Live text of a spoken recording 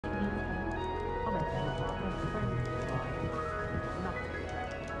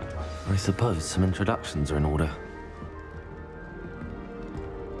I suppose some introductions are in order.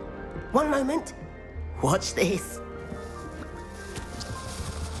 One moment. Watch this.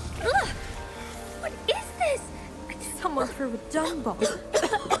 Ugh! What is this? Someone threw a Dungbomb.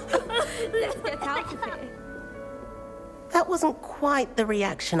 Let's get out of here. That wasn't quite the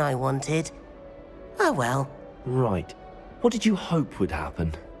reaction I wanted. Oh well. Right. What did you hope would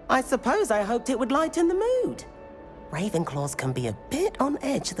happen? I suppose I hoped it would lighten the mood. Ravenclaws can be a bit on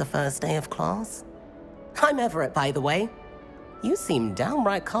edge the first day of class. I'm Everett, by the way. You seem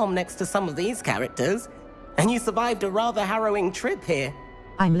downright calm next to some of these characters, and you survived a rather harrowing trip here.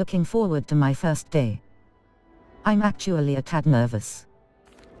 I'm looking forward to my first day. I'm actually a tad nervous.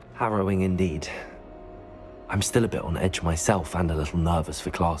 Harrowing indeed. I'm still a bit on edge myself and a little nervous for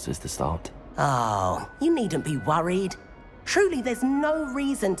classes to start. Oh, you needn't be worried. Truly, there's no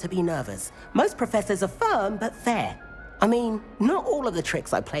reason to be nervous. Most professors are firm but fair. I mean, not all of the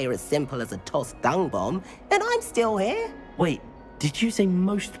tricks I play are as simple as a tossed Dungbomb, and I'm still here. Wait, did you say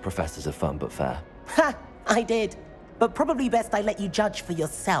most professors are firm but fair? Ha, I did. But probably best I let you judge for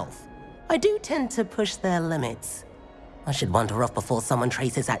yourself. I do tend to push their limits. I should wander off before someone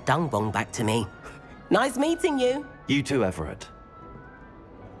traces that Dungbomb back to me. Nice meeting you. You too, Everett.